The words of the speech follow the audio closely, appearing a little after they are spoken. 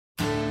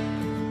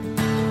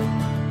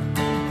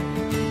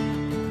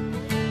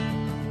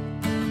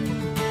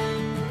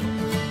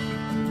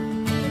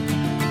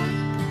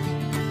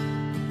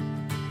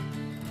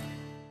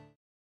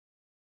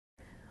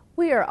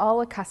We are all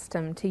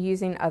accustomed to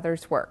using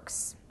others'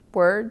 works,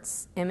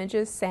 words,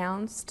 images,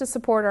 sounds, to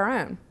support our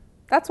own.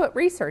 That's what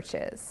research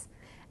is.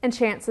 And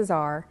chances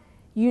are,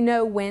 you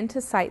know when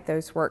to cite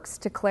those works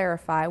to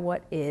clarify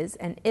what is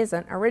and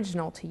isn't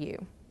original to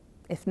you.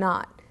 If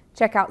not,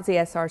 check out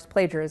ZSR's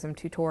plagiarism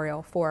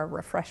tutorial for a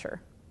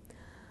refresher.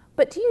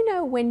 But do you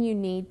know when you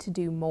need to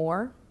do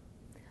more?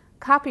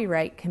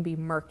 Copyright can be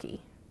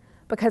murky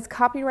because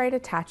copyright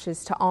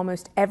attaches to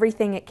almost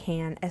everything it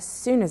can as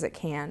soon as it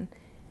can.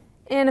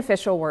 In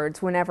official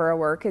words, whenever a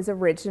work is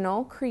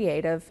original,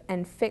 creative,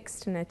 and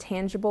fixed in a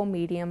tangible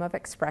medium of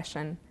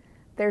expression,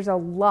 there's a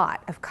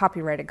lot of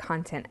copyrighted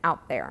content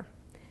out there.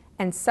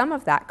 And some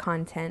of that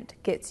content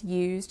gets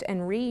used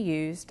and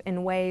reused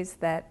in ways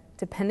that,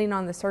 depending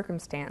on the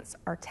circumstance,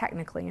 are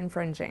technically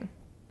infringing.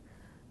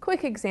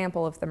 Quick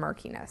example of the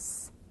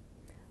murkiness.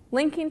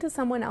 Linking to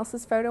someone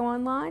else's photo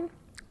online?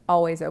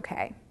 Always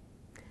okay.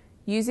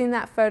 Using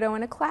that photo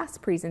in a class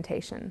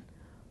presentation?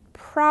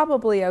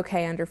 Probably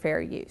okay under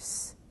fair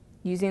use.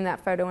 Using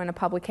that photo in a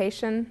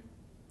publication?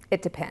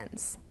 It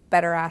depends.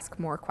 Better ask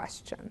more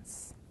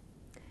questions.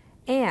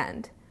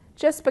 And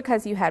just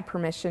because you had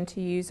permission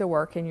to use a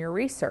work in your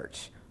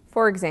research,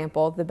 for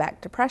example, the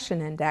Beck Depression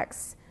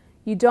Index,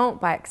 you don't,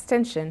 by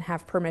extension,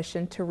 have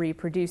permission to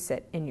reproduce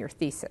it in your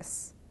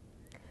thesis.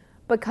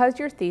 Because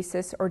your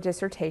thesis or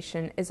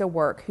dissertation is a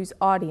work whose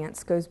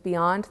audience goes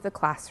beyond the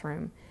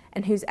classroom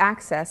and whose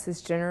access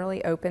is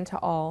generally open to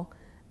all,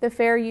 the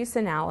fair use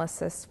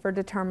analysis for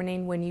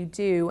determining when you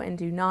do and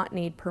do not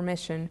need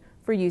permission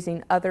for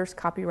using others'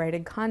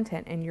 copyrighted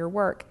content in your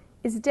work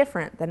is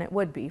different than it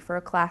would be for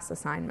a class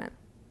assignment.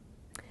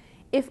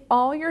 If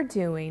all you're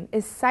doing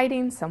is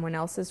citing someone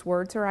else's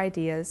words or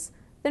ideas,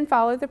 then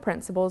follow the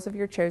principles of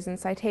your chosen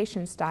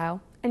citation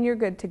style and you're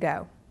good to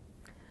go.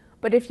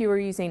 But if you are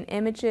using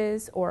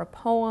images or a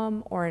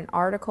poem or an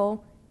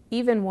article,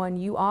 even one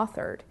you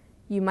authored,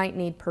 you might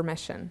need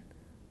permission.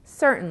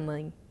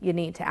 Certainly, you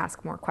need to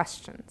ask more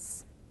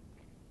questions.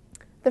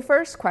 The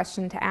first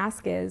question to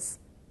ask is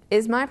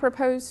my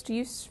proposed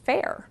use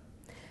fair?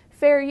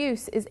 Fair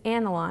use is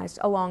analyzed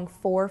along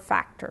 4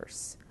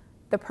 factors: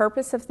 the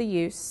purpose of the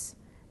use,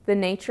 the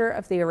nature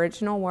of the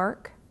original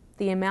work,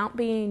 the amount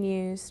being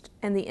used,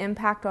 and the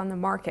impact on the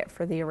market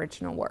for the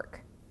original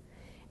work.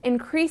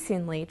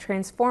 Increasingly,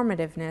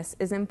 transformativeness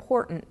is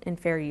important in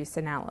fair use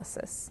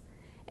analysis.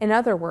 In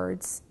other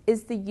words,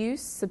 is the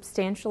use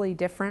substantially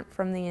different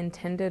from the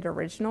intended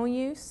original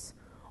use?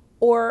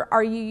 Or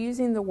are you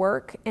using the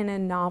work in a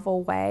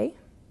novel way?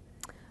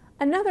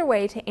 Another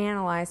way to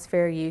analyze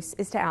fair use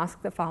is to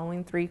ask the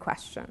following 3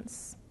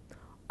 questions.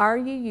 Are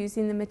you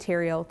using the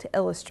material to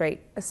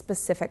illustrate a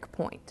specific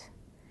point?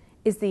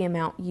 Is the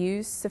amount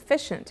used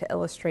sufficient to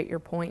illustrate your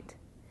point?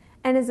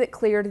 And is it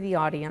clear to the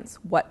audience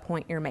what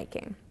point you're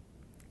making?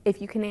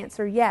 If you can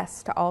answer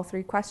yes to all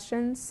 3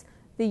 questions,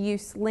 the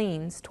use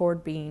leans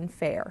toward being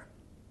fair.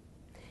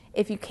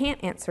 If you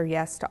can't answer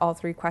yes to all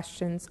 3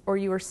 questions, or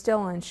you are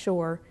still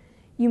unsure,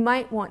 you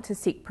might want to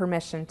seek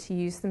permission to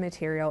use the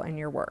material in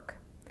your work.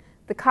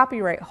 The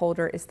copyright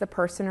holder is the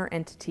person or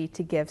entity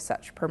to give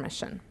such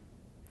permission.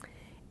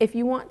 If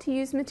you want to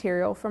use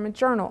material from a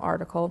journal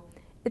article,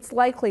 it's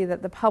likely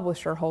that the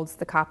publisher holds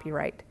the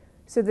copyright,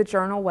 so the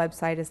journal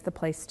website is the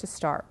place to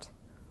start.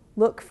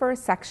 Look for a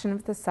section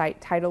of the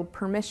site titled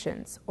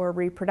Permissions or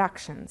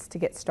Reproductions to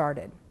get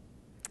started.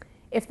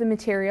 If the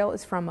material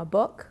is from a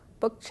book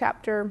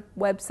chapter,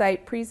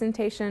 website,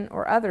 presentation,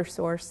 or other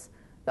source,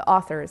 the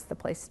author is the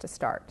place to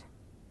start.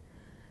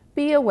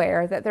 Be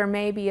aware that there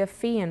may be a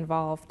fee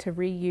involved to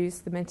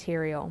reuse the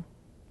material.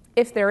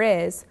 If there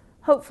is,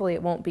 hopefully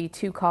it won't be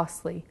too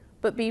costly,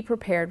 but be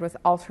prepared with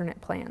alternate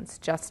plans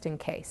just in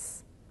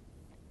case.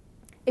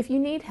 If you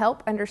need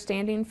help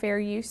understanding fair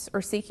use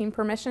or seeking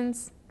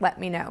permissions, let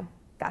me know.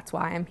 That's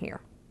why I'm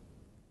here.